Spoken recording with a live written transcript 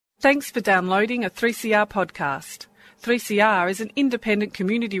Thanks for downloading a 3CR podcast. 3CR is an independent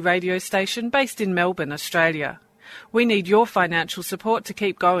community radio station based in Melbourne, Australia. We need your financial support to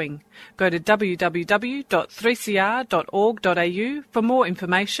keep going. Go to www.3cr.org.au for more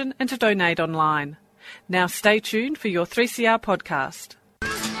information and to donate online. Now stay tuned for your 3CR podcast.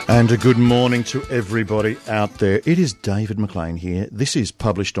 And a good morning to everybody out there. It is David McLean here. This is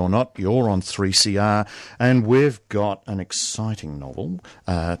Published or Not. You're on 3CR, and we've got an exciting novel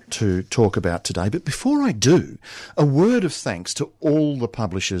to talk about today. But before I do, a word of thanks to all the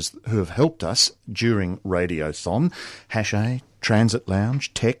publishers who have helped us during Radiothon. Hachette, Transit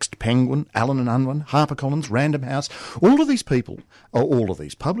Lounge, Text, Penguin, Allen & Unwin, HarperCollins, Random House. All of these people, or all of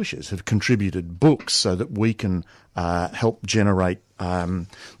these publishers, have contributed books so that we can help generate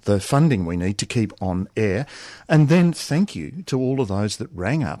the funding we need to keep on air. And then thank you to all of those that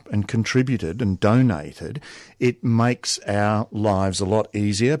rang up and contributed and donated. It makes our lives a lot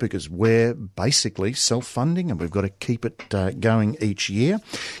easier because we're basically self-funding and we've got to keep it going each year.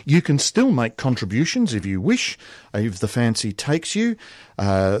 You can still make contributions if you wish, if the fancy takes you.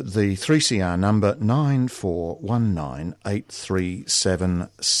 The 3CR number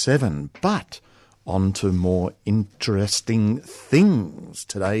 94198377. But on to more interesting things.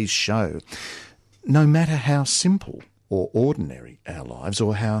 Today's show. No matter how simple or ordinary our lives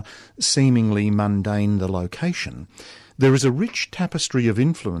or how seemingly mundane the location, there is a rich tapestry of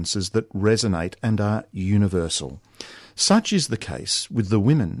influences that resonate and are universal. Such is the case with the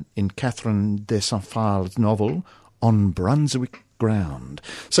women in Catherine de Saint-Phal's novel On Brunswick Ground.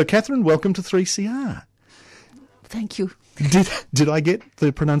 So, Catherine, welcome to 3CR. Thank you. Did I get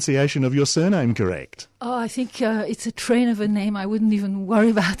the pronunciation of your surname correct? Oh, I think it's a train of a name. I wouldn't even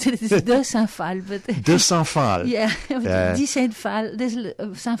worry about it. It's de Saint-Phal. But de Saint-Phal. Yeah, de Saint-Phal.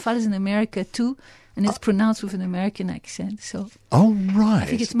 Saint-Phal is in America too, and it's pronounced with an American accent. So, oh, right. I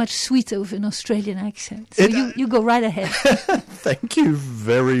think it's much sweeter with an Australian accent. So you go right ahead. Thank you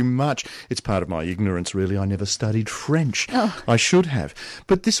very much. It's part of my ignorance, really. I never studied French. Oh. I should have.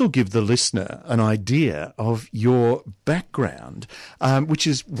 But this will give the listener an idea of your background, which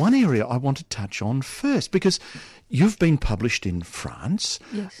is one area I want to touch on first, because you've been published in France,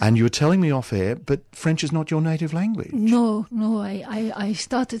 yes. And you were telling me off air, but French is not your native language. No. I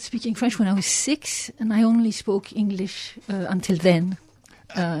started speaking French when I was 6, and I only spoke English until then.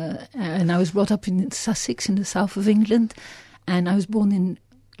 And I was brought up in Sussex, in the south of England, and I was born in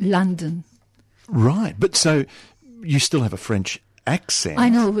London. Right, but so you still have a French accent. I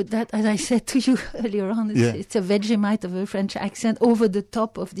know, but that, as I said to you earlier on, it's a Vegemite of a French accent over the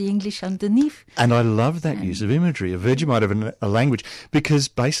top of the English underneath. And I love that use of imagery, a Vegemite of a language, because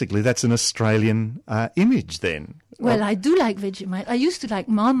basically that's an Australian image then. Well, I do like Vegemite. I used to like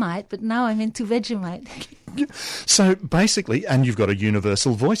Marmite, but now I'm into Vegemite. So basically, and you've got a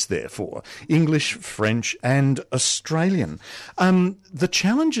universal voice there for English, French and Australian. The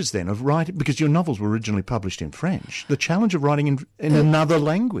challenges then of writing, because your novels were originally published in French, the challenge of writing in another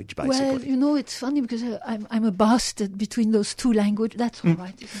language, basically. Well, it's funny because I'm a bastard between those two languages. That's all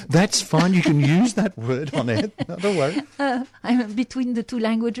right. Isn't it? That's fine. You can use that word on it. Don't worry. I'm between the two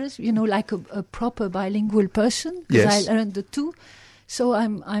languages, like a proper bilingual person, because Yes. I learned the two. So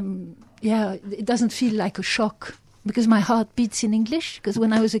it doesn't feel like a shock because my heart beats in English, because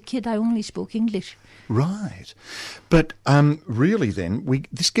when I was a kid, I only spoke English. Right. But really then,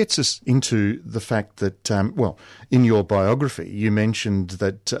 this gets us into the fact that, in your biography, you mentioned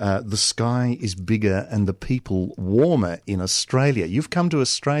that the sky is bigger and the people warmer in Australia. You've come to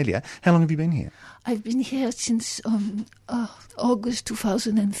Australia. How long have you been here? I've been here since August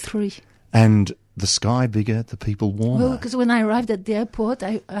 2003. And the sky bigger, the people warmer. Well, because when I arrived at the airport,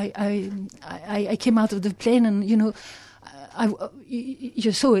 I came out of the plane, and you're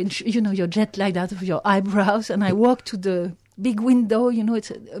so you're jet lagged out of your eyebrows, and I walked to the big window.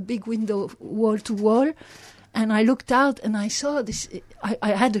 It's a big window, wall to wall, and I looked out and I saw this.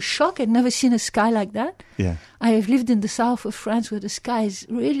 I had a shock. I'd never seen a sky like that. Yeah, I have lived in the south of France where the sky is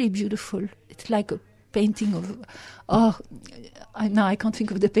really beautiful. It's like a painting of. Now I can't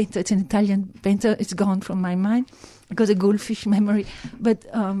think of the painter. It's an Italian painter. It's gone from my mind. I got a goldfish memory. But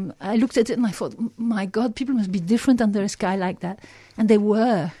I looked at it and I thought, my God, people must be different under a sky like that. And they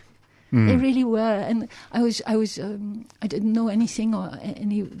were. They really were. And I didn't know anything or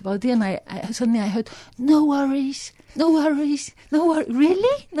anybody. And I suddenly heard, no worries,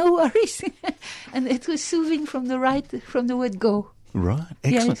 really? No worries. And it was soothing from the word go. Right,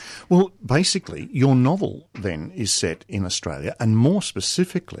 excellent. Yes. Well, basically, your novel then is set in Australia, and more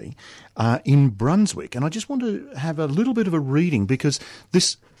specifically in Brunswick. And I just want to have a little bit of a reading, because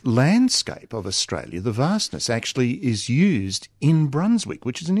this landscape of Australia, the vastness, actually is used in Brunswick,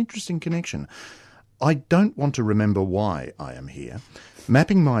 which is an interesting connection. I don't want to remember why I am here.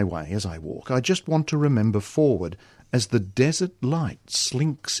 Mapping my way as I walk, I just want to remember forward as the desert light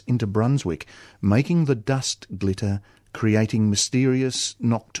slinks into Brunswick, making the dust glitter, creating mysterious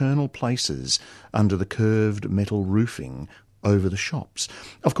nocturnal places under the curved metal roofing over the shops.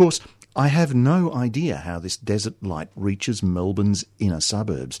 Of course, I have no idea how this desert light reaches Melbourne's inner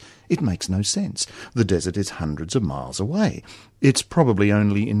suburbs. It makes no sense. The desert is hundreds of miles away. It's probably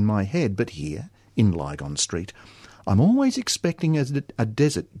only in my head, but here, in Lygon Street, I'm always expecting a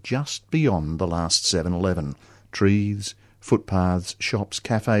desert just beyond the last 7-Eleven. Trees, footpaths, shops,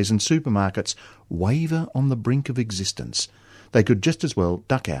 cafes and supermarkets waver on the brink of existence. They could just as well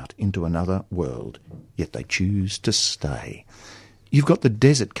duck out into another world, yet they choose to stay. You've got the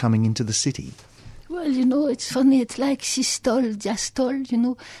desert coming into the city. Well, it's funny. It's like systole,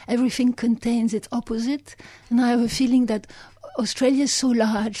 diastole, everything contains its opposite. And I have a feeling that Australia is so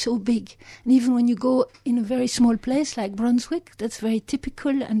large, so big. And even when you go in a very small place like Brunswick, that's very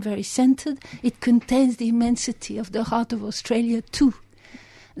typical and very centred, it contains the immensity of the heart of Australia too.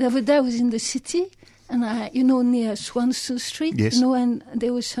 The other day I was in the city, and near Swanston Street, yes. And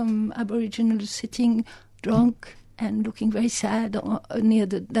there was some Aboriginals sitting drunk and looking very sad near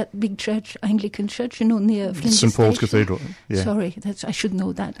that big church, Anglican church, near Flinders St Paul's Station. Cathedral. Yeah. Sorry, I should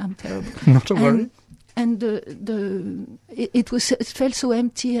know that. I'm terrible. Not to worry. And it felt so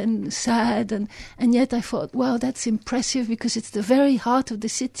empty and sad, and yet I thought, wow, that's impressive, because it's the very heart of the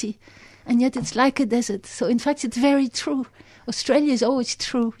city, and yet it's like a desert. So in fact, it's very true. Australia is always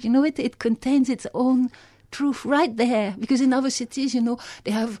true. It contains its own truth right there, because in other cities,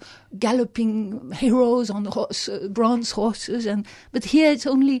 they have galloping heroes on bronze horses, but here it's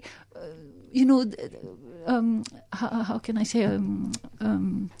only, how can I say,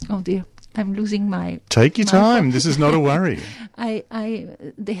 oh dear. I'm losing my... Take your time. This is not a worry.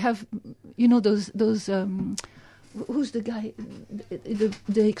 They have, those who's the guy,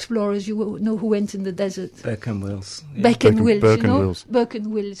 the explorers who went in the desert? Burke and Wills. Yeah. Burke and Wills, Wills. Burke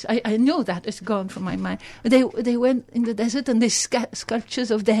and Wills. I know that. It's gone from my mind. They went in the desert, and there's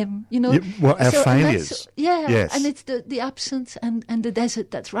sculptures of them, Yeah, well, our failures. Yes. And it's the absence and the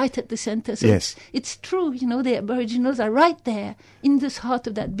desert that's right at the centre. So yes. It's true, the Aboriginals are right there in the heart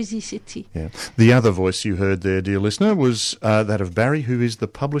of that busy city. Yeah. The other voice you heard there, dear listener, was that of Barry, who is the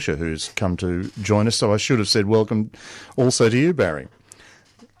publisher who's come to join us. So I should have said welcome also to you, Barry.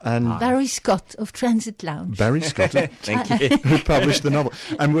 And Barry Scott of Transit Lounge. Barry Scott, Thank you. who published the novel.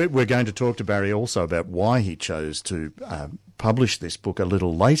 And we're going to talk to Barry also about why he chose to publish this book a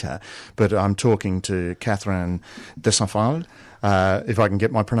little later. But I'm talking to Catherine Desainfal, if I can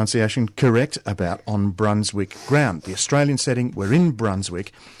get my pronunciation correct, about On Brunswick Ground. The Australian setting, we're in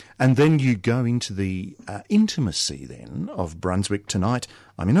Brunswick. And then you go into the intimacy then of Brunswick tonight.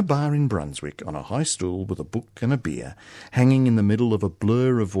 I'm in a bar in Brunswick on a high stool with a book and a beer, hanging in the middle of a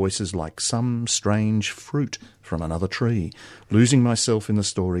blur of voices like some strange fruit from another tree, losing myself in the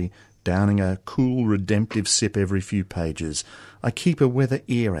story, downing a cool redemptive sip every few pages. I keep a weather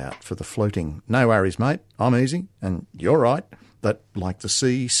ear out for the floating. No worries, mate, I'm easy, and you're right. That, like the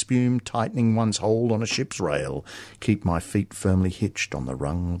sea spume tightening one's hold on a ship's rail, keep my feet firmly hitched on the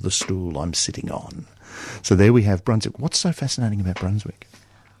rung of the stool I'm sitting on. So there we have Brunswick. What's so fascinating about Brunswick?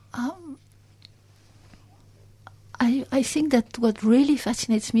 I think that what really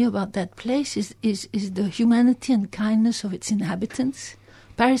fascinates me about that place is the humanity and kindness of its inhabitants.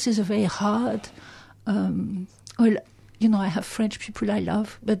 Paris is a very hard... I have French people I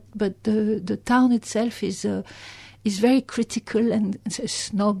love, but the town itself is very critical and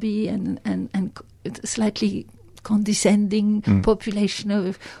snobby and slightly condescending population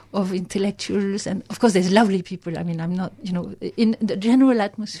of intellectuals, and of course there's lovely people. I mean, I'm not, in the general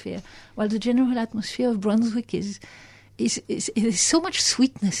atmosphere. While the general atmosphere of Brunswick is so much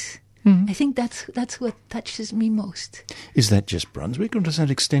sweetness. I think that's what touches me most. Is that just Brunswick, or does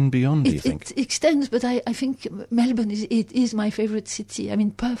that extend beyond, do you think? It extends, but I think Melbourne is my favourite city. I mean,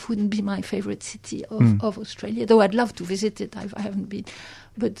 Perth wouldn't be my favourite city of Australia, though I'd love to visit it. I haven't been.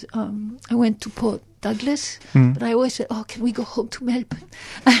 But I went to Port Douglas, but I always said, oh, can we go home to Melbourne?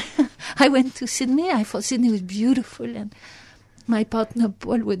 I went to Sydney. I thought Sydney was beautiful, My partner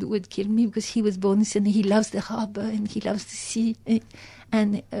Paul would kill me because he was born and he loves the harbour and he loves the sea,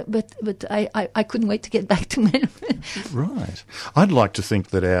 but I couldn't wait to get back to Melbourne. Right. I'd like to think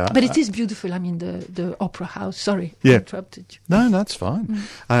that our... But it is beautiful. I mean, the Opera House. Sorry, Yeah. I interrupted you. No, that's fine.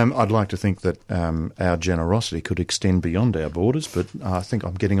 I'd like to think that our generosity could extend beyond our borders, but I think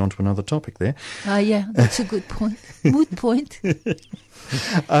I'm getting onto another topic there. Yeah, that's a good point. Moot point.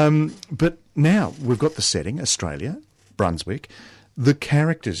 But now we've got the setting, Australia, Brunswick, the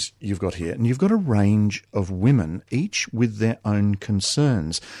characters you've got here, and you've got a range of women, each with their own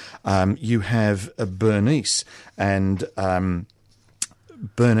concerns. You have Bernice, and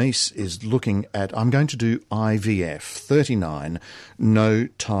Bernice is looking at, I'm going to do IVF, 39, no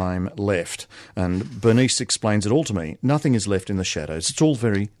time left. And Bernice explains it all to me. Nothing is left in the shadows. It's all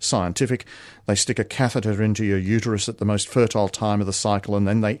very scientific. They stick a catheter into your uterus at the most fertile time of the cycle, and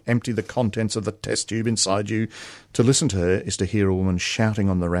then they empty the contents of the test tube inside you. To listen to her is to hear a woman shouting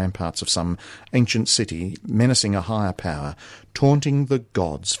on the ramparts of some ancient city, menacing a higher power, taunting the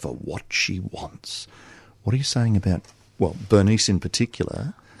gods for what she wants. What are you saying about... Well, Bernice in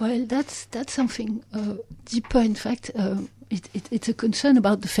particular. Well, that's something deeper. In fact, it's a concern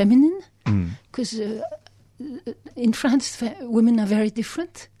about the feminine, because in France, women are very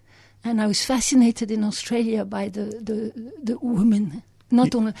different, and I was fascinated in Australia by the women.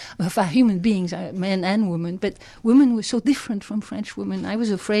 Not only human beings, men and women, but women were so different from French women. I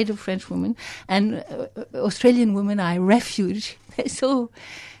was afraid of French women, and Australian women are a refuge. So.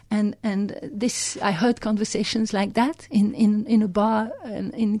 And this, I heard conversations like that in a bar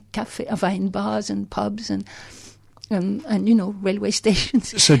and in in bars and pubs and railway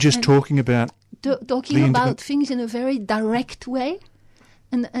stations. So just talking about talking about things in a very direct way,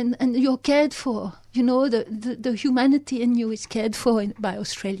 and you're cared for. You know, the humanity in you is cared for by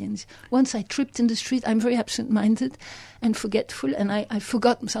Australians. Once I tripped in the street. I'm very absent-minded and forgetful, and I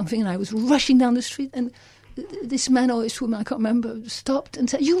forgot something, and I was rushing down the street and. This man or this woman, I can't remember, stopped and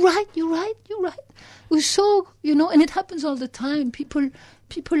said, "You're right. It was so, and it happens all the time.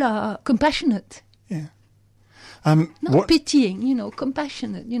 People are compassionate. Yeah. Not pitying,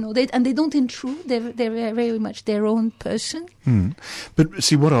 compassionate, they don't intrude. They're very much their own person. But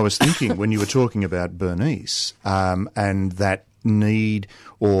see, what I was thinking when you were talking about Bernice and that need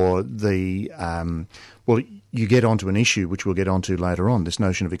or the, you get onto an issue which we'll get onto later on, this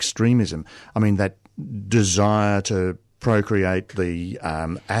notion of extremism. I mean, that desire to procreate, the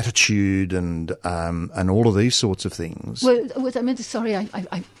attitude and all of these sorts of things. Well, what I meant is, sorry,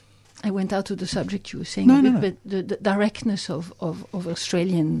 I went out of the subject you were saying but the directness of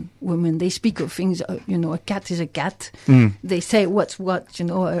Australian women, they speak of things, a cat is a cat. They say what's what, an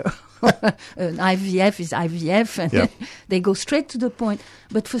IVF is IVF, and they go straight to the point.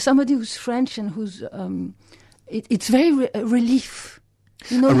 But for somebody who's French and who's, it's very relief.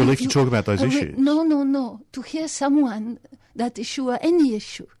 A relief to talk about those issues? No. To hear someone, that issue or any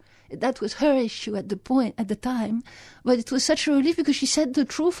issue, that was her issue at the time, but it was such a relief because she said the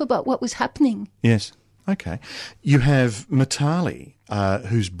truth about what was happening. Yes. Okay. You have Matali,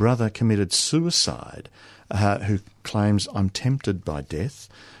 whose brother committed suicide, who claims, "I'm tempted by death."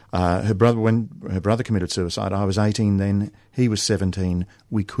 When her brother committed suicide, I was 18 then, he was 17,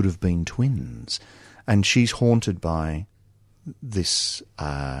 we could have been twins. And she's haunted by this,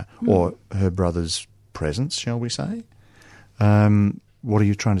 or her brother's presence, shall we say? What are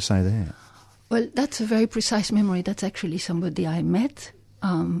you trying to say there? Well, that's a very precise memory. That's actually somebody I met,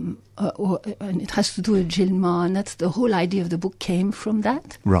 and it has to do with Gilmar, and that's the whole idea of the book came from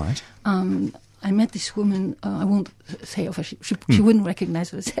that. Right. I met this woman, I won't say of her, she wouldn't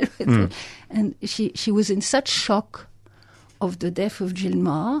recognize herself, and she was in such shock of the death of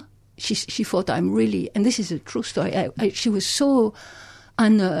Gilmar. She thought, I'm really, and this is a true story, she was so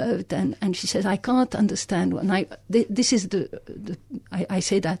unnerved, and she says, I can't understand. And this is I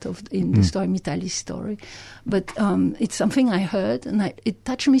say that in the story, Mitali's story, but it's something I heard, and it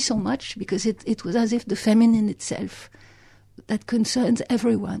touched me so much because it was as if the feminine itself, that concerns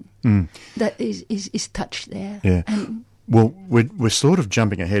everyone, that is touched there. Yeah. Well, we're sort of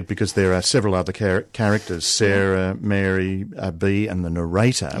jumping ahead because there are several other characters, Sarah, Mary, B, and the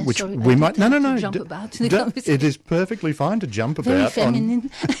narrator, which sorry, we might... No. Jump about. It is perfectly fine to jump about. Very feminine.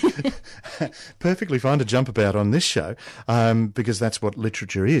 Perfectly fine to jump about on this show because that's what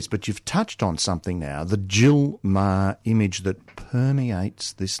literature is. But you've touched on something now, the Gilmar image that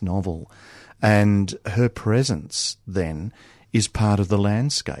permeates this novel. And her presence, then, is part of the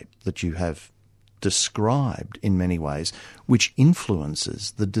landscape that you have described in many ways, which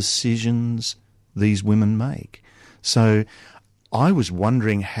influences the decisions these women make. So I was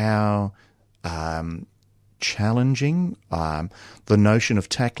wondering how challenging, the notion of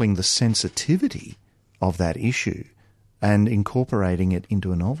tackling the sensitivity of that issue and incorporating it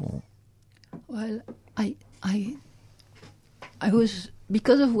into a novel? Well, I was,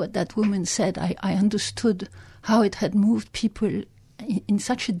 because of what that woman said, I understood how it had moved people in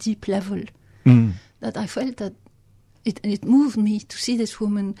such a deep level that I felt that it moved me to see this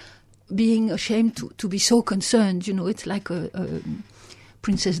woman being ashamed to be so concerned. You know, it's like a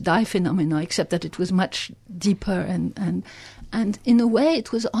Princess Di phenomena, except that it was much deeper and in a way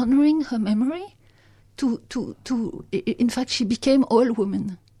it was honoring her memory. In fact, she became all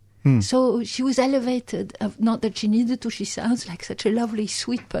woman. So she was elevated. Not that she needed to. She sounds like such a lovely,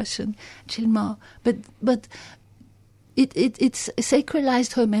 sweet person, Gilmar. But it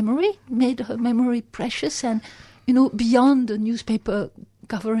sacralized her memory, made her memory precious, and beyond the newspaper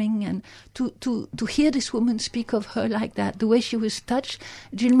covering, and to hear this woman speak of her like that, the way she was touched,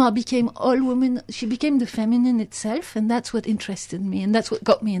 Gilmar became all woman. She became the feminine itself, and that's what interested me, and that's what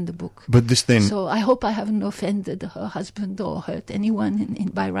got me in the book. But this then... So I hope I haven't offended her husband or hurt anyone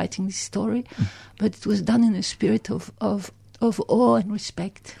by writing this story, but it was done in a spirit of awe and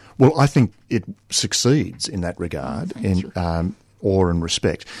respect. Well, I think it succeeds in that regard, in awe and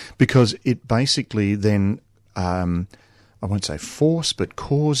respect, because it basically then... I won't say force, but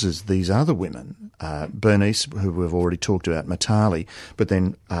causes these other women, Bernice, who we've already talked about, Matali, but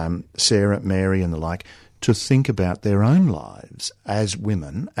then Sarah, Mary and the like, to think about their own lives as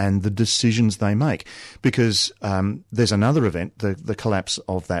women and the decisions they make. Because there's another event, the collapse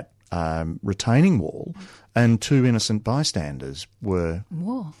of that retaining wall, and 2 innocent bystanders were...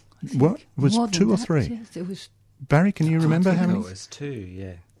 More, I think. What, was More 2 or that, 3? Yes, there was... Barry, can you remember how many? It was 2,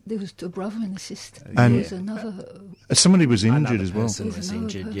 yeah. There was a brother and a sister. And there was another... somebody was injured Another as well. person was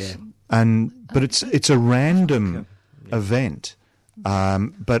injured, yeah. But it's a random event,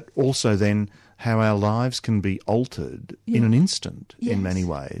 but also then how our lives can be altered in an instant in many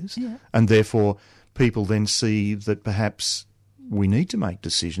ways, and therefore people then see that perhaps we need to make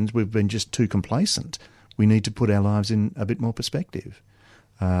decisions. We've been just too complacent. We need to put our lives in a bit more perspective.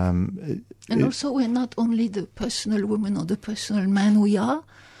 And also, we're not only the personal woman or the personal man we are.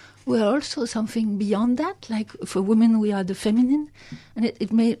 We're also something beyond that. Like for women, we are the feminine, and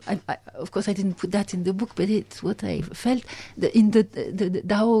it may. Of course, I didn't put that in the book, but it's what I felt. In the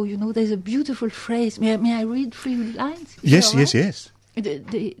Dao, there's a beautiful phrase. May I read 3 lines? Yes.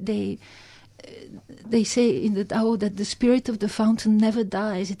 They say in the Tao that the spirit of the fountain never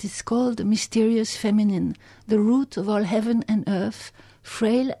dies. It is called the mysterious feminine, the root of all heaven and earth.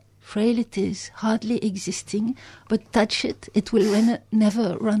 Frail it is, hardly existing, but touch it, it will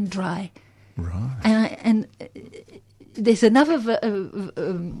never run dry. Right. And there's another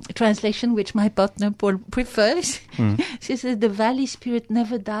translation which my partner Paul prefers. She says, the valley spirit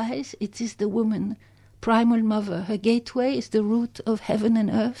never dies, it is the woman, primal mother. Her gateway is the root of heaven and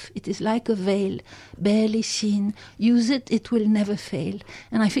earth. It is like a veil, barely seen. Use it, it will never fail.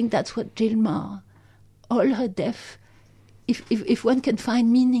 And I think that's what Gilmar, all her depth, if one can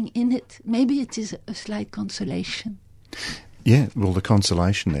find meaning in it, maybe it is a slight consolation. Yeah, well, the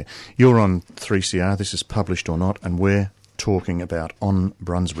consolation there. You're on 3CR, this is Published or Not, and we're talking about On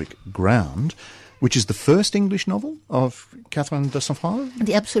Brunswick Ground, which is the first English novel of Catherine de Saint-Phal?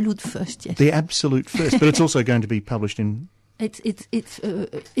 The absolute first, yes. The absolute first, but it's also going to be published in... It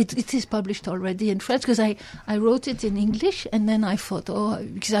is published already in French, because I wrote it in English, and then I thought,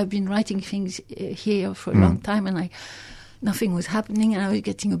 because I've been writing things here for a long time, and nothing was happening, and I was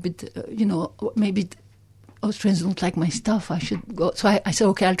getting a bit, maybe Austrians don't like my stuff, I should go. So I said,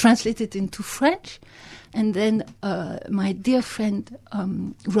 okay, I'll translate it into French. And then my dear friend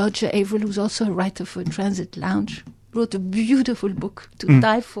Roger Averill, who's also a writer for Transit Lounge, wrote a beautiful book to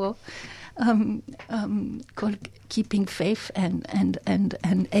die for, called Keeping Faith and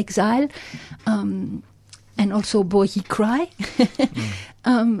Exile. And also Boy He Cry.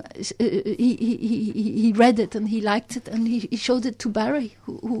 He read it and he liked it, and he showed it to Barry,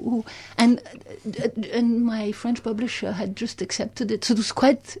 and my French publisher had just accepted it. So it was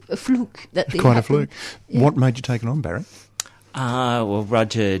quite a fluke that they quite happened. A fluke. Yeah. What made you take it on, Barry? Well,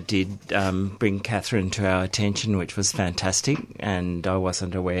 Roger did bring Catherine to our attention, which was fantastic, and I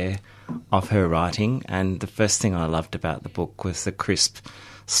wasn't aware of her writing. And the first thing I loved about the book was the crisp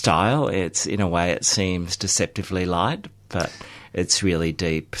style. It's, in a way, it seems deceptively light, but it's really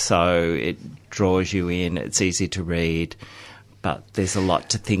deep. So it draws you in. It's easy to read, but there's a lot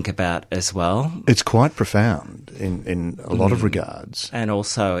to think about as well. It's quite profound in a lot of regards. And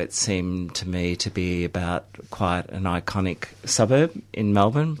also it seemed to me to be about quite an iconic suburb in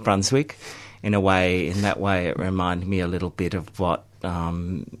Melbourne, Brunswick. In that way, it reminded me a little bit of what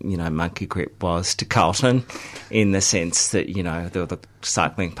Monkey Grip was to Carlton, in the sense that, they were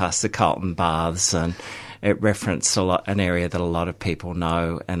cycling past the Carlton Baths, and it referenced an area that a lot of people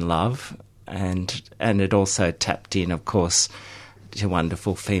know and love, and it also tapped in, of course, to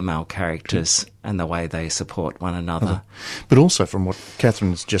wonderful female characters and the way they support one another. But also, from what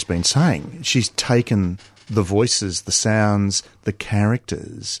Catherine's just been saying, she's taken the voices, the sounds, the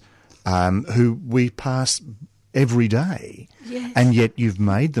characters who we pass every day, yes. And yet you've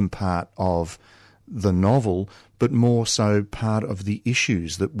made them part of the novel, but more so part of the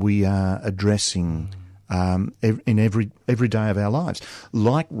issues that we are addressing in every day of our lives,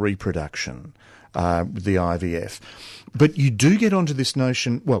 like reproduction, the IVF. But you do get onto this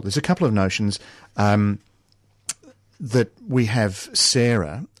notion, well, there's a couple of notions that we have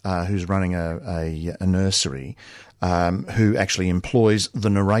Sarah, who's running a nursery, who actually employs the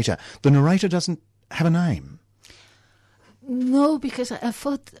narrator. The narrator doesn't have a name. No, because I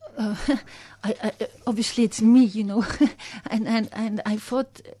thought, I obviously it's me, and I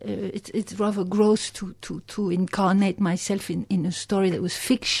thought it's rather gross to incarnate myself in a story that was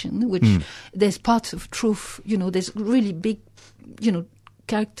fiction, which there's parts of truth, there's really big,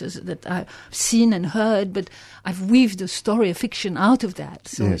 characters that I've seen and heard, but I've weaved a story, a fiction out of that.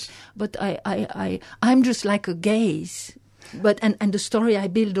 So, yes. But I'm just like a gaze. But and the story I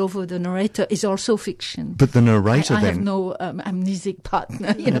build over the narrator is also fiction. But the narrator I then... have no amnesic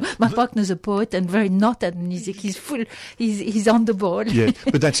partner. My partner's a poet and very not amnesic. He's full. He's on the board. Yeah,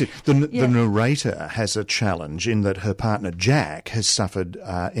 but that's it. The narrator has a challenge in that her partner Jack has suffered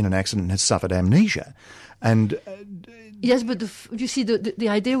in an accident and has suffered amnesia, and. Yes, but you see, the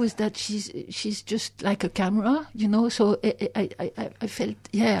idea was that she's just like a camera, So I felt,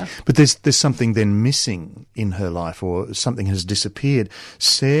 yeah. But there's something then missing in her life, or something has disappeared.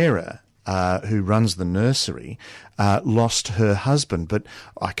 Sarah, who runs the nursery, lost her husband, but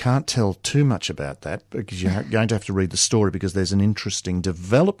I can't tell too much about that because you're going to have to read the story because there's an interesting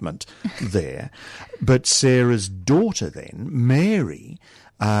development there. But Sarah's daughter then, Mary,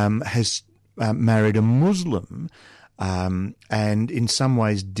 has married a Muslim. And in some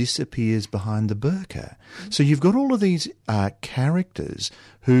ways disappears behind the burqa. So you've got all of these characters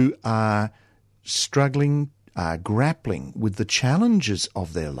who are struggling, grappling with the challenges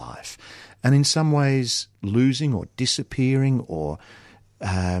of their life, and in some ways losing or disappearing or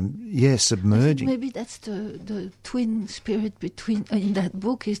submerging. Maybe that's the twin spirit between in that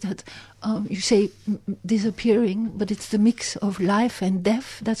book is that you say disappearing, but it's the mix of life and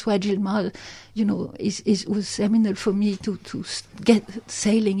death. That's why Gilmal, was seminal for me to get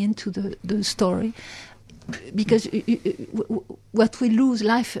sailing into the story, because what we lose,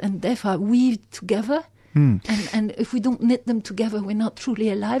 life and death, are weaved together. And if we don't knit them together, we're not truly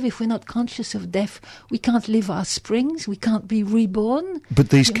alive. If we're not conscious of death, we can't live our springs. We can't be reborn.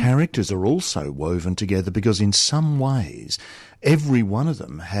 But these characters are also woven together because in some ways, every one of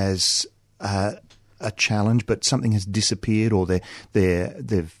them has a challenge, but something has disappeared, or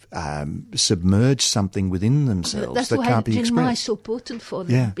they've submerged something within themselves that can't be expressed. That's why Gilma is so potent for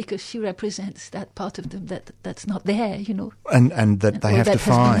them, because she represents that part of them that's not there, and that they have to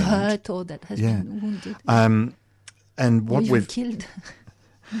find. That has been hurt or that has been wounded. And what we've killed.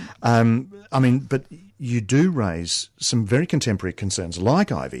 But you do raise some very contemporary concerns like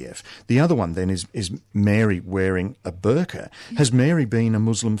IVF. The other one then is Mary wearing a burqa. Has Mary been a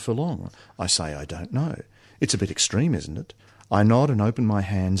Muslim for long? I say I don't know. It's a bit extreme, isn't it? I nod and open my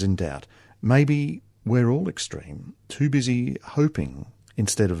hands in doubt. Maybe we're all extreme, too busy hoping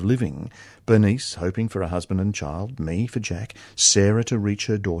instead of living. Bernice hoping for a husband and child, me for Jack, Sarah to reach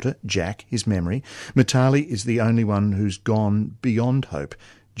her daughter, Jack his memory. Mitali is the only one who's gone beyond hope,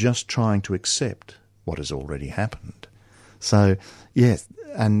 just trying to accept what has already happened. So, yes,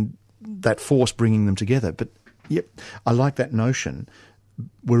 and that force bringing them together. But, yep, I like that notion.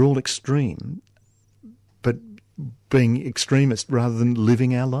 We're all extreme, but being extremist rather than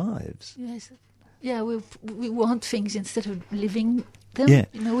living our lives. Yes. Yeah, we want things instead of living them. Yeah.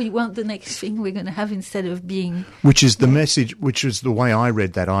 We want the next thing we're going to have instead of being... Which is the message, which is the way I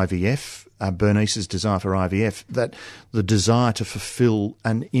read that IVF, Bernice's desire for IVF, that the desire to fulfill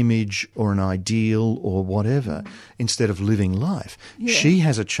an image or an ideal or whatever instead of living life. Yeah. She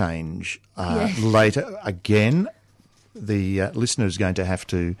has a change later. Again, the listener is going to have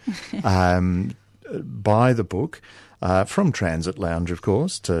to buy the book from Transit Lounge, of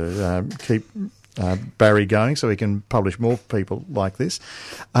course, to keep... Barry going so he can publish more people like this.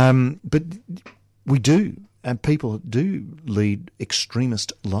 But we do, and people do lead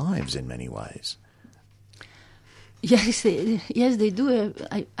extremist lives in many ways. Yes, they do.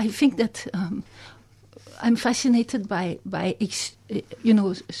 I think that I'm fascinated by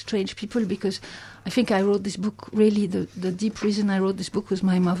strange people, because I think I wrote this book, really the deep reason I wrote this book was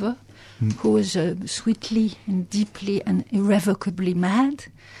my mother, who was sweetly and deeply and irrevocably mad,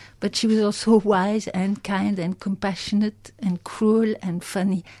 but she was also wise and kind and compassionate and cruel and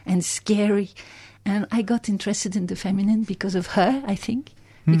funny and scary. And I got interested in the feminine because of her, I think,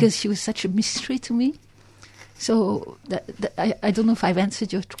 because she was such a mystery to me. So I don't know if I've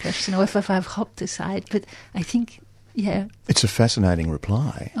answered your question or if I've hopped aside, but I think, yeah. It's a fascinating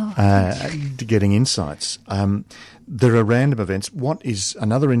reply, getting insights. There are random events. What is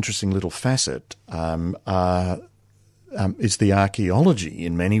another interesting little facet is the archaeology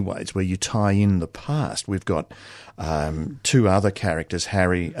in many ways, where you tie in the past. We've got two other characters,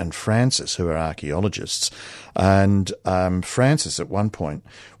 Harry and Francis, who are archaeologists. And Francis, at one point,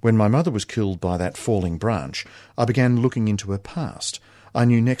 when my mother was killed by that falling branch, I began looking into her past. I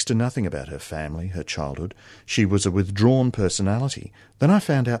knew next to nothing about her family, her childhood. She was a withdrawn personality. Then I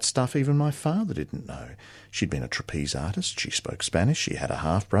found out stuff even my father didn't know. She'd been a trapeze artist, she spoke Spanish, she had a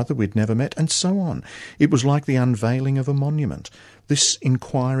half-brother we'd never met, and so on. It was like the unveiling of a monument. This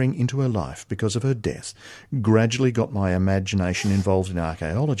inquiring into her life because of her death gradually got my imagination involved in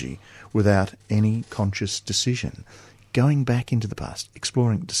archaeology without any conscious decision. Going back into the past,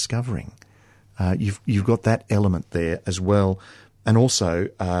 exploring, discovering. You've got that element there as well. And also,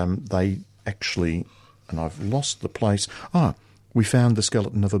 they actually, and I've lost the place. We found the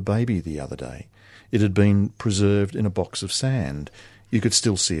skeleton of a baby the other day. It had been preserved in a box of sand. You could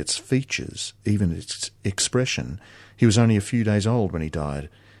still see its features, even its expression. He was only a few days old when he died.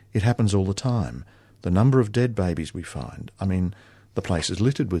 It happens all the time. The number of dead babies we find, I mean, the place is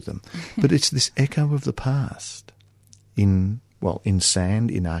littered with them. But it's this echo of the past in sand,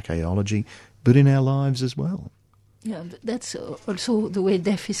 in archaeology, but in our lives as well. Yeah, but that's also the way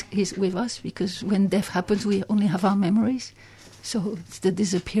death is with us, because when death happens, we only have our memories. So it's the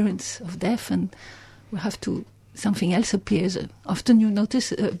disappearance of death, and we have to, something else appears. Often you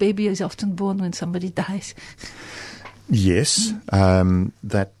notice a baby is often born when somebody dies. Yes,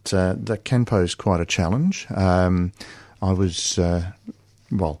 that can pose quite a challenge. I was,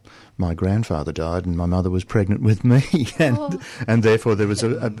 my grandfather died and my mother was pregnant with me, and therefore there was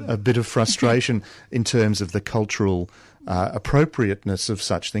a bit of frustration in terms of the cultural appropriateness of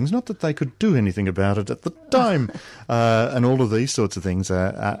such things. Not that they could do anything about it at the time, and all of these sorts of things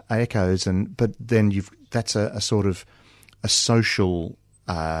are echoes. But then that's a sort of a social.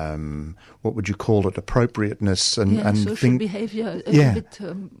 What would you call it? Appropriateness and social behaviour. Bit,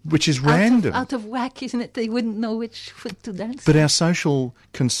 which is random, out of whack, isn't it? They wouldn't know which foot to dance. But our social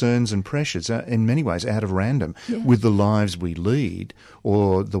concerns and pressures are, in many ways, out of random with the lives we lead,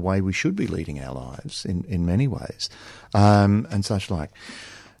 or the way we should be leading our lives in many ways, and such like.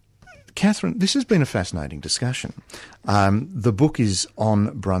 Catherine, this has been a fascinating discussion. The book is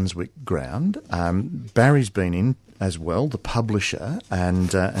on Brunswick ground. Barry's been in as well, the publisher,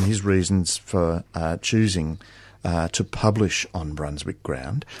 and his reasons for choosing to publish on Brunswick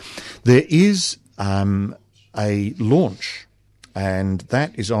ground. There is a launch, and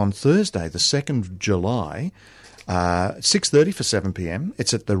that is on Thursday, the 2nd of July, 6:30 for 7 p.m.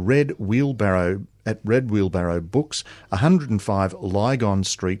 It's at the Red Wheelbarrow Books, 105 Lygon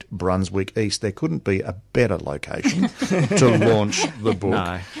Street, Brunswick East. There couldn't be a better location to launch the book.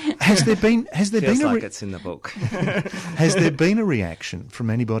 No. Has there been like it's in the book. Has there been a reaction from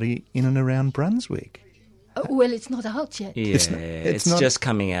anybody in and around Brunswick? Well, it's not out yet. Yeah, it's just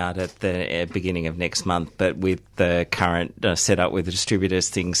coming out at the beginning of next month, but with the current setup with the distributors,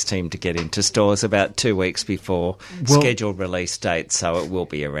 things seem to get into stores about 2 weeks before scheduled release date, so it will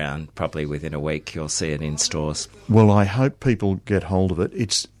be around probably within a week. You'll see it in stores. Well, I hope people get hold of it.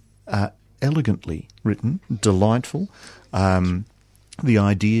 It's elegantly written, delightful. The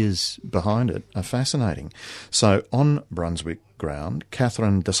ideas behind it are fascinating. So on Brunswick ground,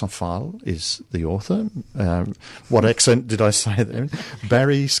 Catherine de Saint-Phal is the author. What accent did I say there?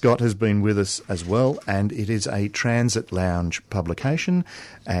 Barry Scott has been with us as well, and it is a Transit Lounge publication.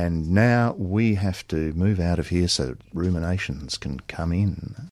 And now we have to move out of here so ruminations can come in.